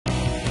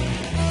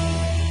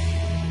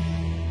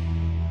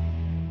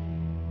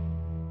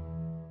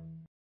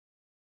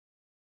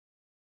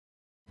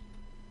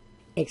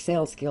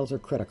Excel skills are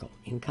critical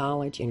in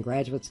college, in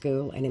graduate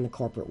school, and in the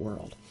corporate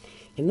world.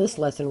 In this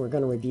lesson, we're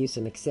going to review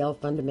some Excel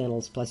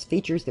fundamentals plus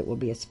features that will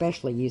be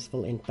especially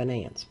useful in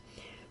finance.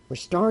 We're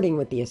starting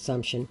with the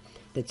assumption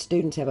that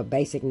students have a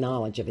basic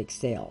knowledge of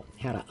Excel,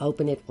 how to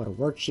open it, what a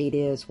worksheet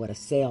is, what a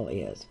cell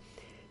is.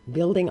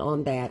 Building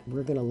on that,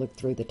 we're going to look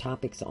through the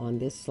topics on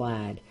this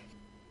slide.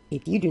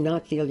 If you do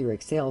not feel your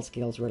Excel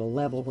skills are at a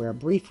level where a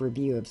brief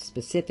review of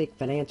specific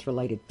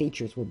finance-related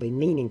features will be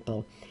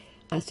meaningful,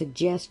 I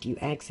suggest you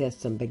access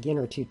some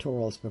beginner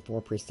tutorials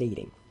before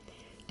proceeding.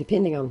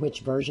 Depending on which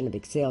version of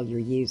Excel you're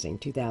using,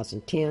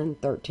 2010,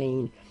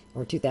 13,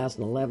 or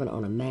 2011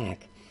 on a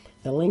Mac,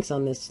 the links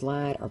on this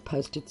slide are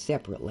posted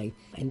separately,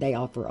 and they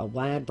offer a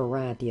wide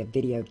variety of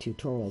video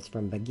tutorials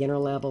from beginner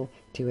level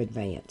to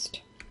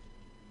advanced.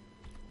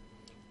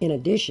 In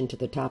addition to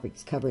the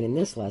topics covered in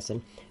this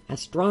lesson, I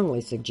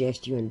strongly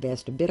suggest you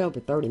invest a bit over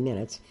 30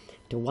 minutes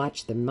to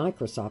watch the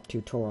Microsoft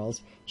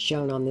tutorials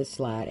shown on this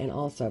slide and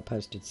also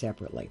posted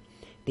separately.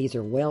 These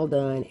are well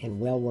done and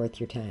well worth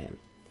your time.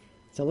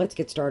 So let's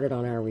get started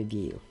on our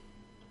review.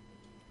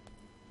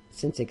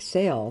 Since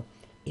Excel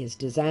is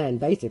designed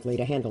basically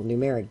to handle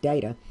numeric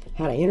data,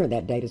 how to enter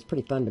that data is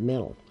pretty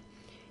fundamental.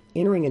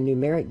 Entering a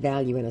numeric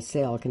value in a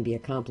cell can be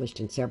accomplished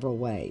in several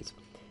ways.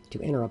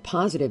 To enter a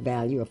positive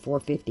value of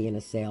 450 in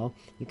a cell,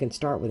 you can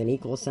start with an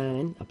equal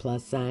sign, a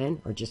plus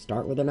sign, or just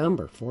start with a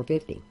number,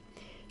 450.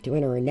 To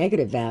enter a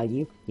negative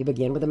value, you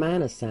begin with a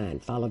minus sign,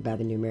 followed by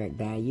the numeric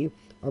value,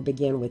 or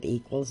begin with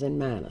equals and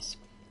minus,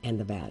 and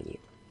the value.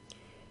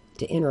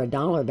 To enter a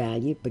dollar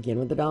value, begin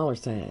with the dollar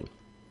sign.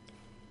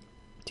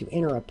 To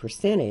enter a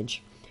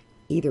percentage,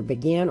 either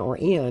begin or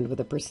end with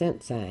a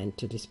percent sign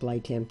to display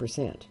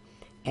 10%.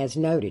 As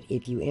noted,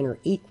 if you enter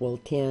equal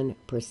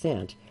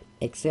 10%,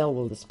 Excel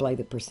will display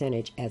the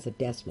percentage as a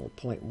decimal,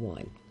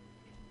 0.1.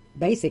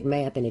 Basic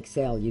math in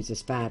Excel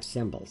uses 5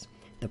 symbols: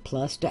 the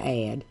plus to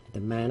add, the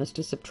minus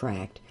to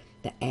subtract,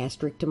 the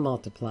asterisk to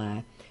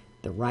multiply,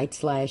 the right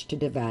slash to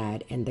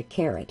divide, and the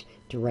caret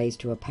to raise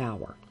to a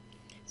power.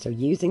 So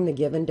using the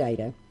given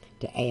data,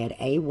 to add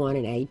A1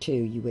 and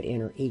A2, you would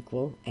enter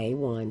equal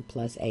A1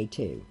 plus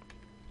A2.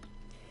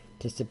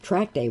 To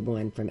subtract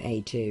A1 from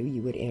A2,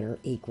 you would enter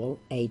equal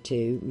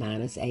A2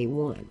 minus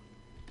A1.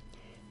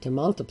 To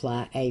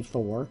multiply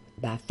A4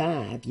 by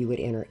 5, you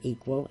would enter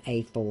equal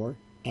A4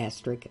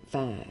 asterisk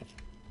 5.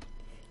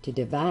 To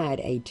divide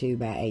A2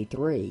 by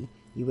A3,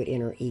 you would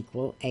enter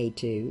equal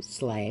A2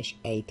 slash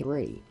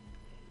A3.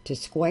 To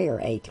square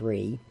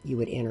A3, you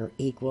would enter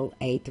equal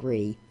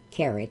A3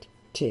 caret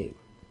 2.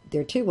 There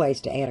are 2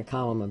 ways to add a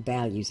column of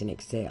values in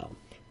Excel.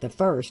 The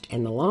first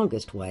and the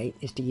longest way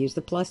is to use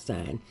the plus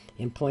sign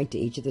and point to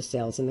each of the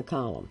cells in the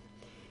column.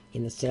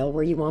 In the cell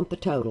where you want the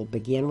total,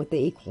 begin with the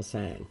equal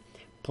sign.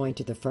 Point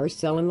to the first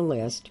cell in the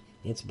list,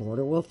 its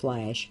border will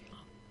flash,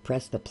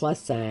 press the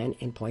plus sign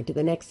and point to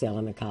the next cell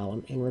in the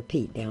column and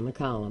repeat down the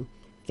column.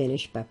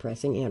 Finish by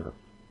pressing enter.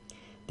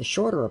 The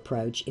shorter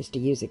approach is to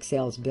use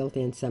Excel's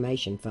built-in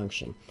summation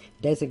function,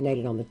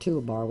 designated on the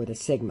toolbar with a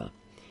sigma.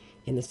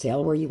 In the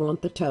cell where you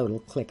want the total,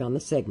 click on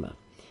the sigma.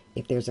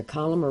 If there's a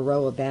column or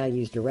row of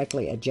values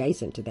directly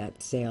adjacent to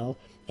that cell,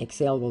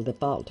 Excel will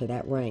default to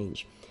that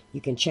range. You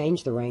can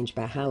change the range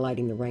by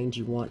highlighting the range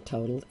you want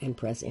totaled and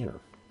press enter.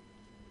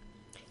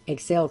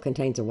 Excel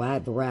contains a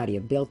wide variety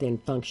of built-in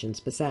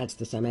functions besides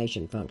the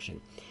summation function.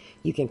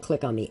 You can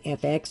click on the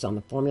FX on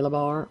the formula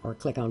bar or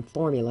click on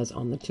formulas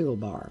on the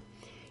toolbar.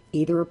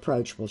 Either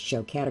approach will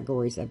show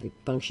categories of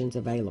functions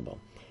available.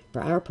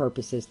 For our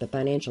purposes, the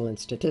financial and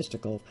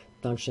statistical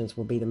functions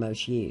will be the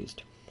most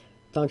used.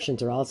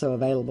 Functions are also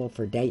available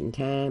for date and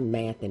time,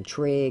 math and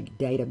trig,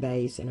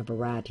 database, and a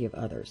variety of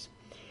others.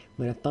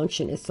 When a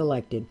function is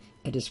selected,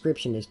 a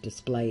description is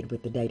displayed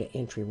with the data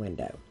entry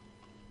window.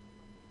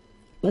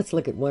 Let's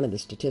look at one of the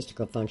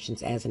statistical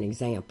functions as an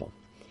example.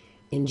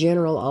 In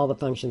general, all the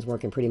functions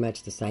work in pretty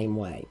much the same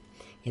way.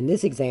 In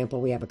this example,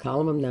 we have a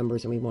column of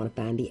numbers and we want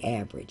to find the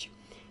average.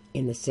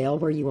 In the cell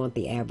where you want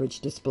the average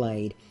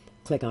displayed,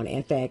 click on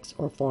FX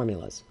or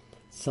formulas.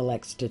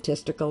 Select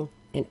statistical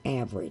and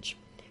average.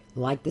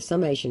 Like the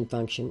summation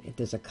function, if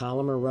there's a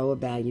column or row of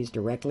values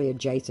directly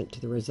adjacent to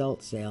the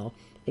result cell,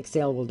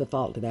 Excel will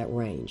default to that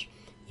range.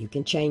 You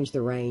can change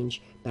the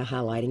range by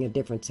highlighting a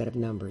different set of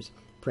numbers.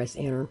 Press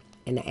enter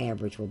and the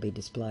average will be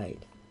displayed.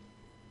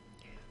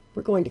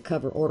 We're going to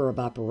cover order of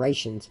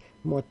operations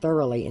more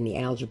thoroughly in the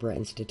algebra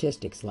and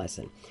statistics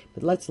lesson,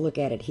 but let's look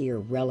at it here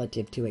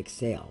relative to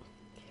Excel.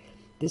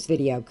 This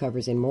video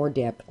covers in more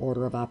depth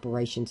order of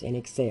operations in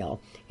Excel,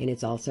 and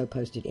it's also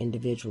posted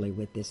individually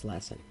with this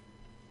lesson.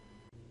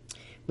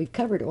 We've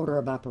covered order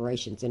of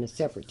operations in a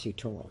separate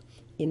tutorial.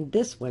 In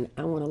this one,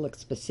 I want to look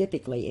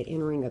specifically at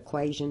entering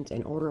equations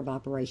and order of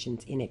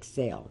operations in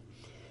Excel.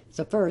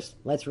 So first,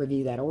 let's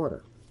review that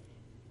order.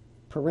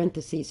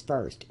 Parentheses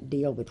first.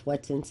 Deal with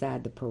what's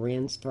inside the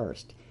parens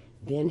first.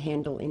 Then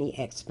handle any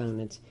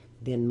exponents.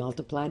 Then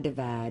multiply,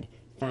 divide.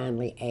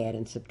 Finally, add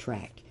and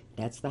subtract.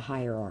 That's the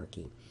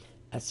hierarchy.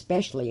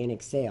 Especially in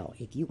Excel,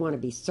 if you want to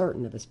be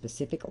certain of a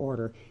specific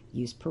order,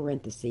 use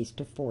parentheses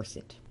to force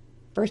it.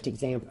 First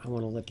example I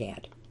want to look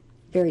at.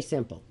 Very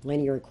simple,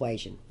 linear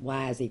equation.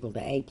 Y is equal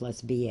to A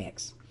plus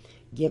BX.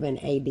 Given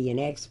A, B, and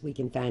X, we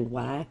can find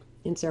Y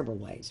in several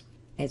ways.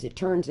 As it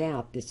turns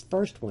out, this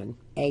first one,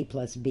 A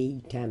plus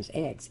B times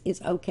X,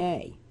 is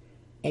okay.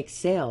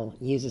 Excel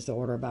uses the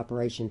order of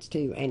operations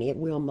too, and it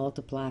will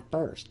multiply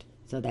first,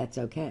 so that's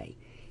okay.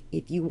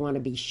 If you want to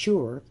be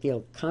sure,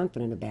 feel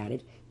confident about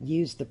it,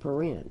 use the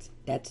parens.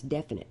 That's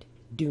definite.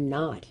 Do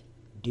not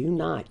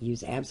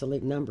use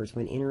absolute numbers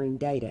when entering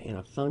data in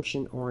a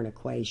function or an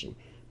equation.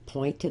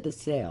 Point to the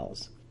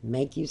cells.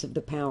 Make use of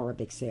the power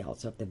of Excel,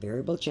 so if the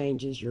variable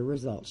changes, your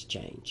results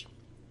change.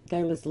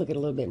 Okay, let's look at a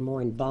little bit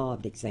more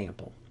involved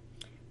example.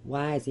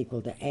 Y is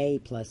equal to A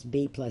plus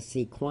B plus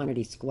C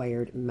quantity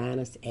squared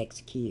minus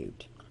X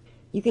cubed.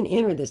 You can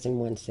enter this in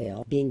one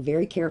cell, being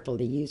very careful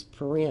to use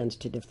parens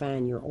to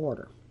define your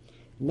order.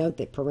 Note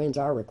that parens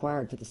are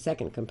required for the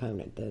second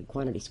component, the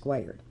quantity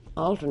squared.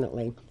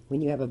 Alternately,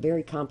 when you have a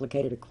very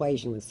complicated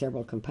equation with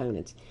several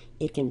components,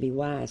 it can be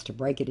wise to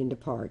break it into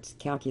parts,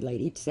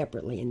 calculate each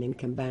separately, and then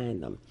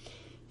combine them.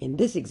 In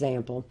this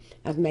example,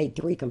 I've made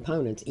 3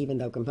 components, even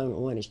though component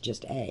 1 is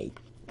just A.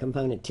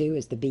 Component 2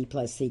 is the B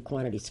plus C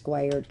quantity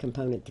squared.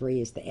 Component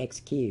 3 is the X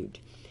cubed.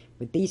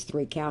 With these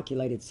 3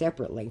 calculated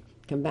separately,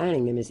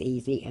 combining them is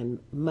easy and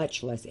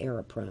much less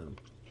error prone.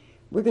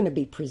 We're going to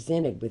be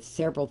presented with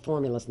several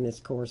formulas in this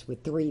course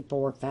with 3,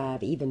 4,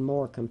 5, even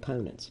more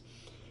components.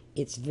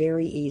 It's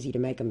very easy to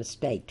make a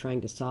mistake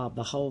trying to solve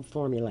the whole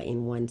formula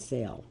in one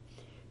cell.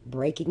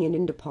 Breaking it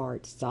into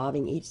parts,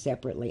 solving each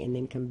separately, and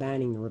then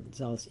combining the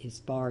results is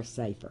far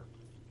safer.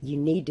 You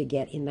need to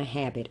get in the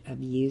habit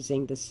of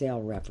using the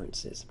cell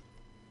references.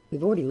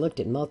 We've already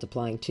looked at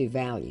multiplying 2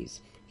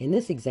 values. In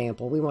this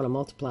example, we want to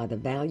multiply the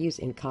values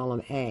in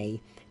column A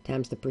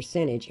times the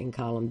percentage in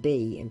column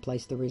B and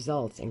place the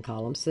results in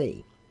column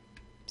C.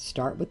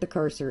 Start with the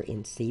cursor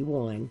in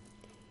C1,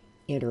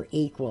 enter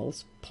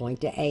equals,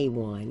 point to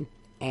A1,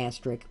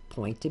 asterisk,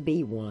 point to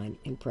B1,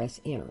 and press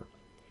enter.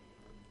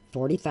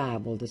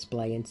 45 will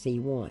display in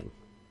C1.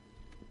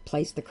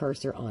 Place the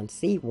cursor on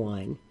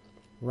C1,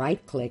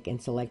 right-click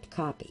and select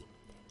Copy.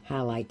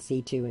 Highlight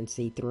C2 and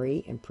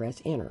C3 and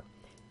press enter.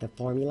 The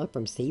formula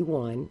from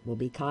C1 will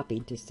be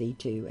copied to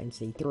C2 and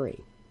C3.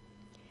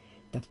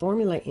 The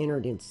formula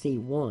entered in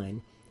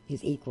C1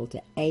 is equal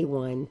to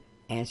A1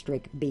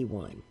 asterisk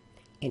B1,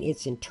 and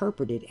it's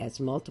interpreted as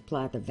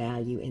multiply the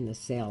value in the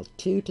cell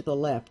 2 to the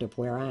left of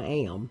where I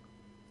am,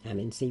 I'm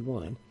in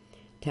C1,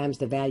 times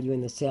the value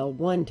in the cell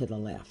 1 to the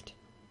left.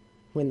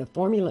 When the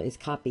formula is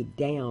copied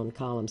down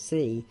column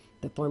C,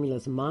 the formula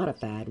is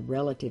modified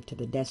relative to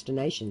the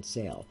destination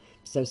cell,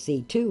 so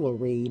C2 will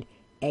read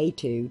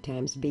A2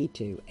 times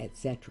B2,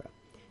 etc.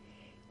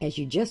 As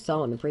you just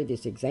saw in the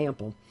previous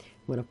example,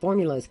 when a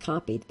formula is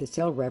copied, the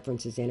cell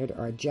references entered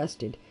are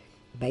adjusted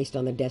based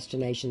on the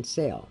destination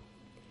cell.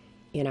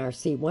 In our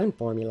C1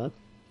 formula,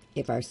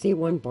 if our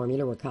C1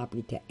 formula were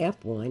copied to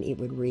F1, it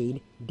would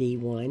read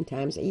D1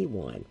 times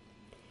E1.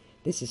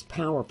 This is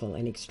powerful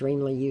and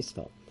extremely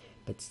useful,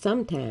 but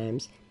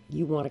sometimes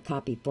you want to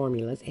copy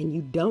formulas and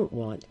you don't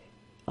want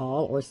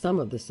all or some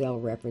of the cell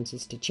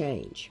references to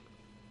change.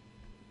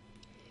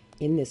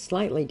 In this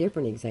slightly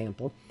different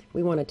example,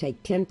 we want to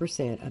take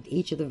 10% of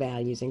each of the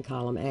values in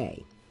column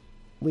A.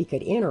 We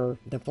could enter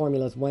the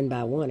formulas one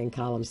by one in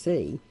column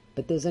C,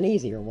 but there's an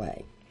easier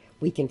way.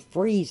 We can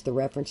freeze the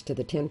reference to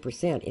the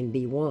 10% in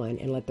B1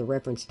 and let the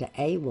reference to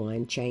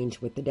A1 change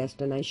with the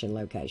destination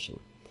location.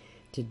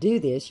 To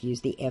do this,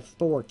 use the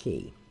F4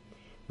 key.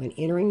 When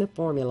entering the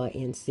formula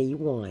in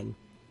C1,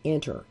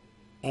 enter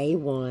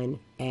A1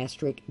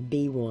 asterisk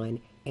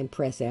B1 and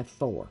press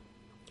F4.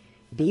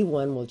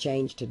 B1 will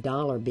change to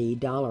 $B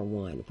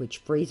 $1, which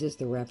freezes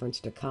the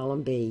reference to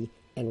column B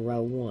and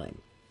row 1.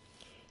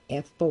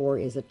 F4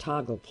 is a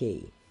toggle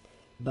key.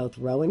 Both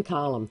row and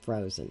column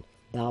frozen,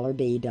 $B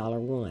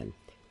 $1.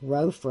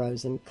 Row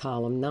frozen,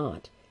 column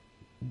not,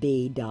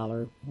 B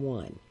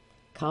 $1.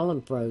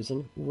 Column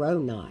frozen, row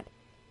not,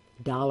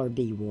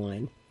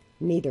 $B1.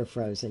 Neither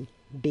frozen,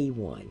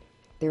 B1.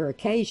 There are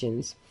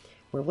occasions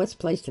where what's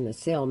placed in the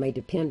cell may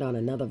depend on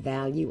another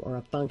value or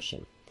a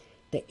function.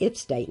 The if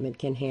statement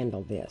can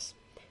handle this.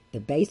 The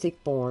basic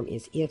form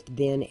is if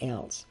then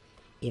else.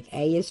 If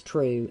A is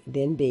true,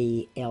 then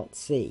B, else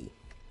C.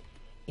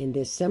 In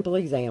this simple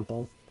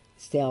example,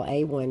 cell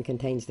A1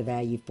 contains the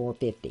value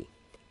 450.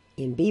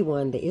 In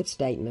B1, the if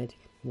statement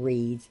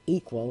reads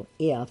equal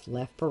if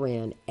left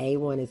paren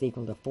A1 is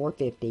equal to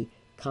 450,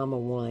 comma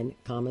 1,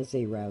 comma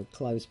 0,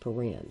 close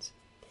parens.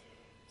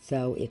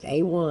 So if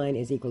A1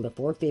 is equal to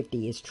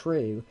 450 is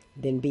true,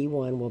 then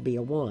B1 will be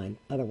a 1,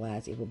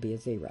 otherwise it will be a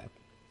 0.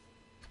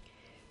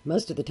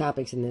 Most of the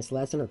topics in this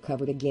lesson are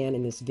covered again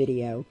in this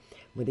video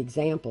with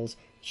examples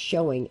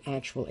showing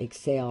actual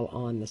Excel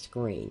on the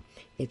screen.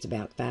 It's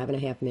about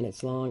 5.5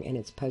 minutes long and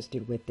it's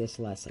posted with this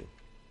lesson.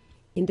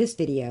 In this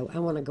video, I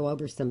want to go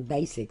over some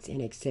basics in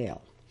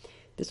Excel.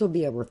 This will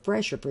be a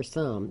refresher for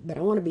some, but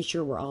I want to be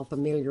sure we're all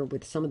familiar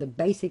with some of the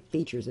basic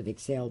features of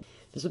Excel.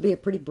 This will be a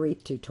pretty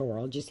brief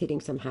tutorial, just hitting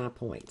some high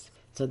points.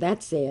 So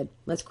that said,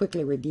 let's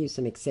quickly review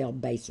some Excel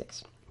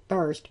basics.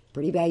 First,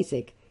 pretty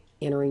basic,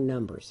 entering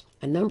numbers.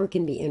 A number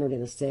can be entered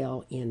in a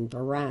cell in a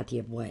variety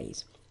of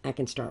ways. I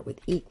can start with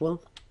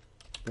equal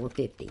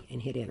 450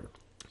 and hit enter.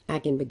 I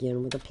can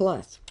begin with a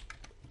plus,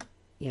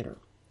 enter.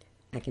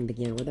 I can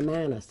begin with a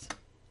minus,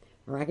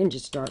 or I can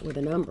just start with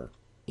a number.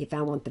 If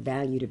I want the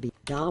value to be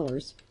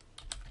dollars,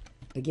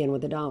 begin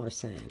with a dollar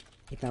sign.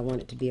 If I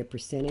want it to be a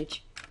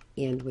percentage,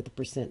 end with a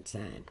percent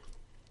sign.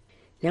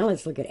 Now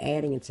let's look at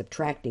adding and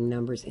subtracting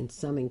numbers and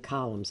summing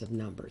columns of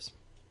numbers.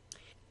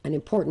 An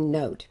important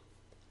note,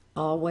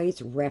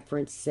 always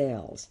reference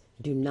cells.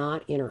 Do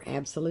not enter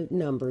absolute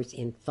numbers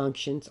in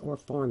functions or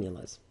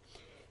formulas.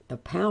 The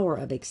power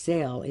of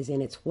Excel is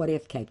in its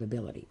what-if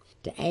capability.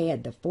 To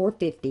add the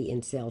 450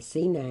 in cell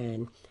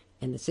C9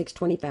 and the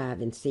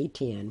 625 in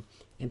C10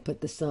 and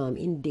put the sum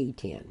in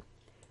D10.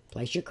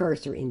 Place your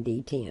cursor in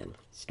D10.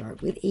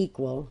 Start with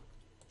equal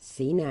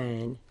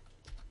C9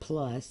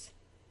 plus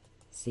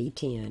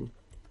C10.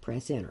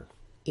 Press enter.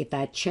 If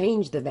I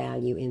change the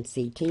value in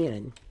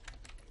C10,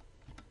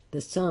 the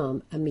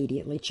sum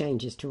immediately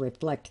changes to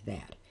reflect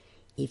that.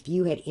 If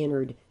you had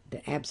entered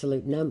the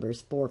absolute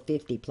numbers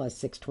 450 plus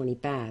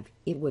 625,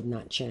 it would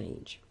not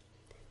change.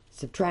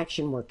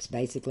 Subtraction works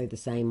basically the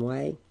same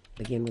way.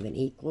 Begin with an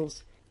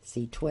equals,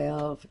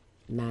 C12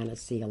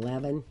 minus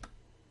C11.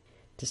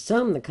 To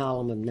sum the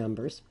column of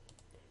numbers,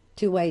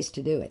 two ways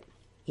to do it.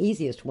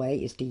 Easiest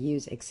way is to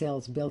use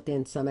Excel's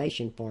built-in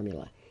summation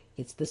formula.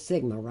 It's the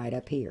sigma right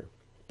up here.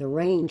 The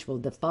range will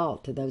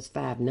default to those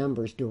 5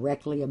 numbers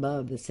directly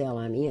above the cell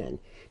I'm in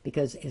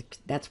because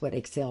that's what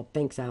Excel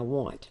thinks I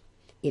want.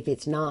 If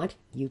it's not,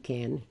 you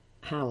can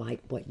highlight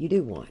what you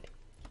do want.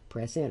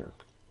 Press enter.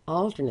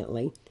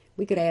 Alternately,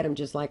 we could add them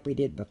just like we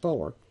did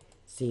before.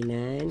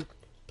 C9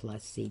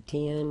 plus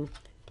C10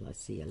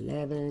 plus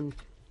C11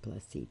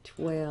 plus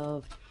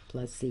C12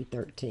 plus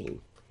C13.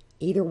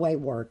 Either way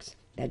works.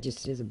 That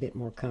just is a bit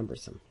more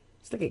cumbersome.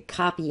 Let's look at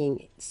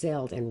copying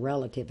cells and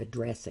relative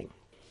addressing.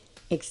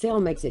 Excel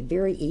makes it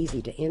very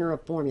easy to enter a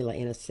formula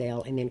in a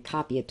cell and then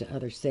copy it to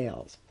other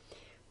cells.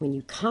 When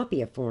you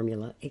copy a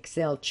formula,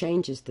 Excel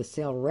changes the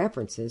cell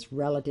references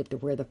relative to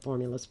where the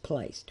formula is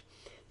placed.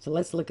 So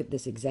let's look at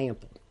this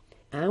example.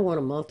 I want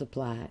to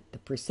multiply the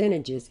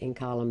percentages in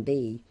column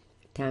B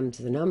times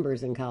the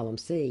numbers in column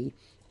C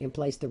and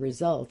place the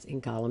results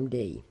in column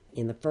D.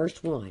 In the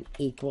first one,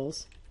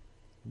 equals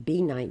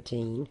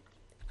B19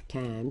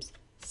 times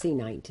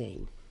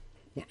C19.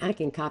 Now I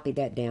can copy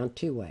that down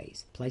 2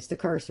 ways. Place the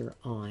cursor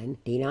on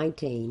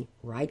D19,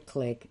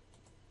 right-click,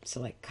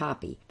 select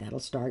copy. That'll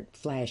start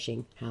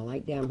flashing.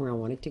 Highlight down where I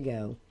want it to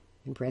go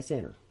and press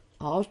enter.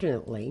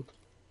 Alternately,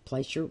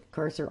 place your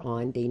cursor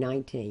on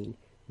D19.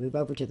 Move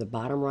over to the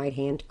bottom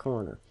right-hand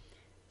corner.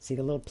 See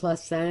the little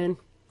plus sign?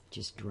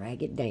 Just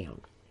drag it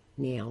down.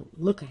 Now,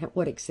 look at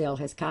what Excel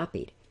has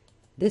copied.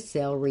 This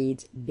cell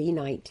reads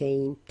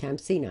B19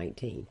 times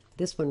C19.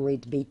 This one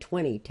reads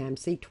B20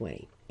 times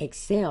C20.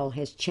 Excel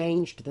has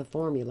changed the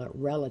formula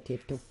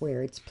relative to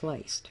where it's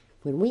placed.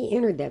 When we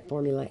entered that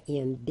formula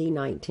in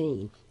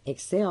D19,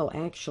 Excel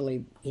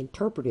actually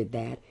interpreted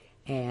that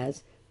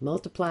as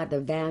multiply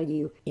the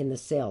value in the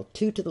cell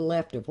 2 to the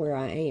left of where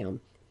I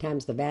am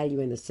times the value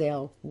in the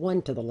cell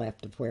 1 to the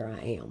left of where I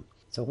am.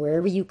 So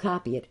wherever you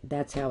copy it,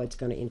 that's how it's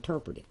going to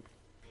interpret it.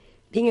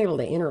 Being able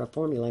to enter a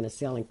formula in a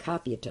cell and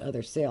copy it to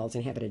other cells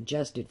and have it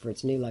adjusted for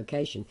its new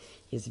location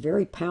is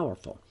very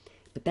powerful,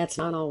 but that's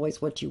not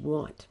always what you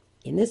want.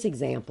 In this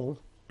example,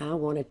 I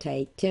want to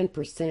take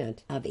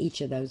 10% of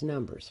each of those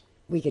numbers.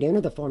 We could enter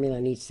the formula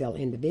in each cell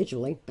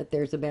individually, but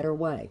there's a better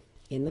way.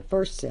 In the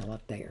first cell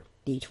up there,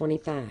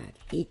 D25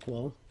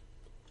 equal,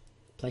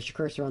 place your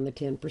cursor on the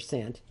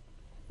 10%,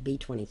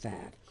 B25,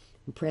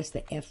 and press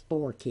the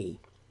F4 key.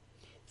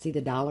 See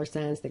the dollar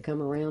signs that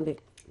come around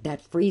it?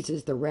 That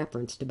freezes the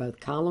reference to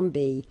both column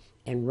B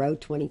and row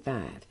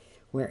 25.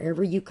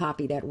 Wherever you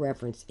copy that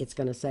reference, it's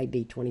going to say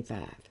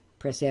B25.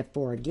 Press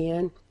F4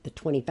 again. The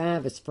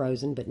 25 is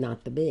frozen, but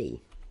not the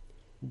B.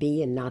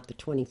 B and not the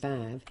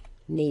 25,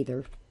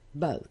 neither,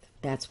 both.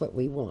 That's what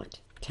we want,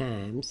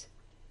 times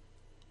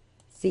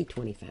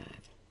C25.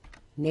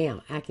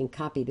 Now, I can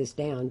copy this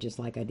down just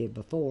like I did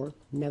before.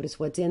 Notice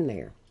what's in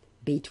there.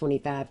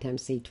 B25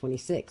 times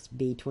C26,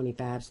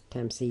 B25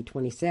 times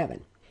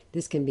C27.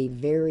 This can be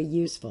very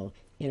useful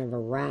in a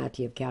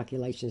variety of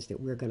calculations that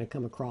we're going to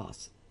come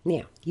across.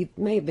 Now, you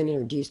may have been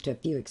introduced to a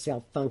few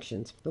Excel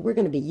functions, but we're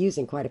going to be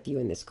using quite a few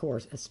in this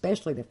course,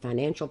 especially the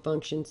financial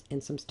functions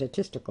and some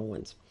statistical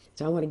ones.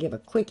 So I want to give a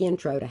quick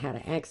intro to how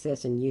to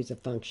access and use a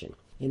function.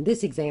 In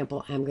this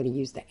example, I'm going to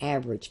use the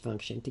average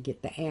function to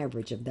get the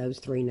average of those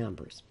 3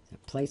 numbers. So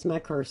place my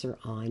cursor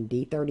on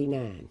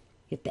D39.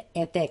 Hit the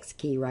FX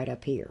key right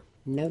up here.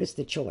 Notice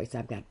the choice.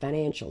 I've got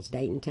financials,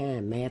 date and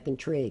time, math and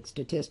trig,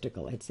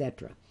 statistical,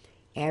 etc.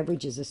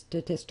 Average is a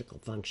statistical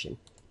function.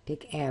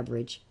 Pick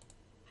average.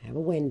 Have a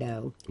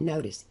window.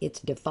 Notice it's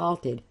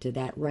defaulted to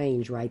that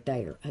range right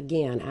there.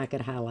 Again, I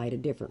could highlight a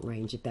different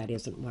range if that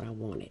isn't what I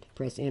wanted.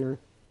 Press enter,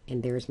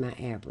 and there's my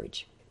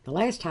average. The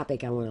last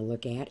topic I want to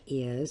look at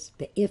is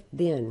the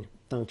if-then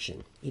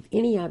function. If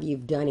any of you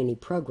have done any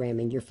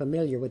programming, you're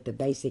familiar with the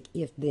basic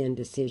if-then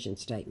decision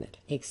statement.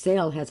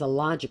 Excel has a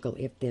logical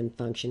if-then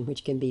function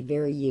which can be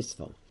very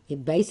useful.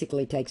 It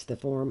basically takes the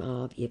form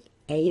of if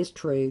A is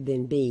true,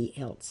 then B,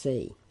 else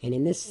C. And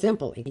in this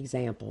simple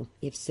example,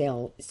 if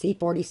cell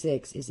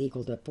C46 is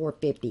equal to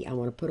 450, I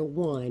want to put a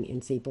 1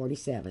 in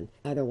C47,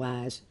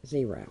 otherwise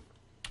 0.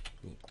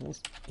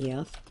 Equals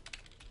if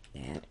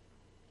that.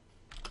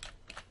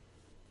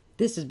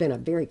 This has been a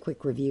very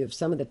quick review of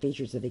some of the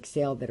features of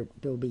Excel that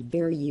will be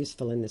very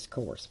useful in this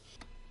course.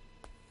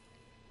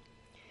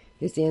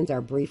 This ends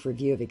our brief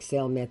review of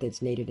Excel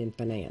methods needed in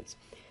finance.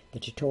 The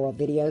tutorial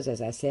videos,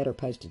 as I said, are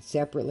posted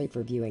separately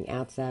for viewing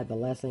outside the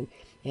lesson.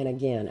 And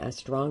again, I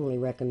strongly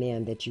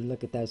recommend that you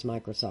look at those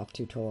Microsoft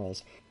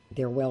tutorials.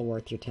 They're well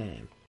worth your time.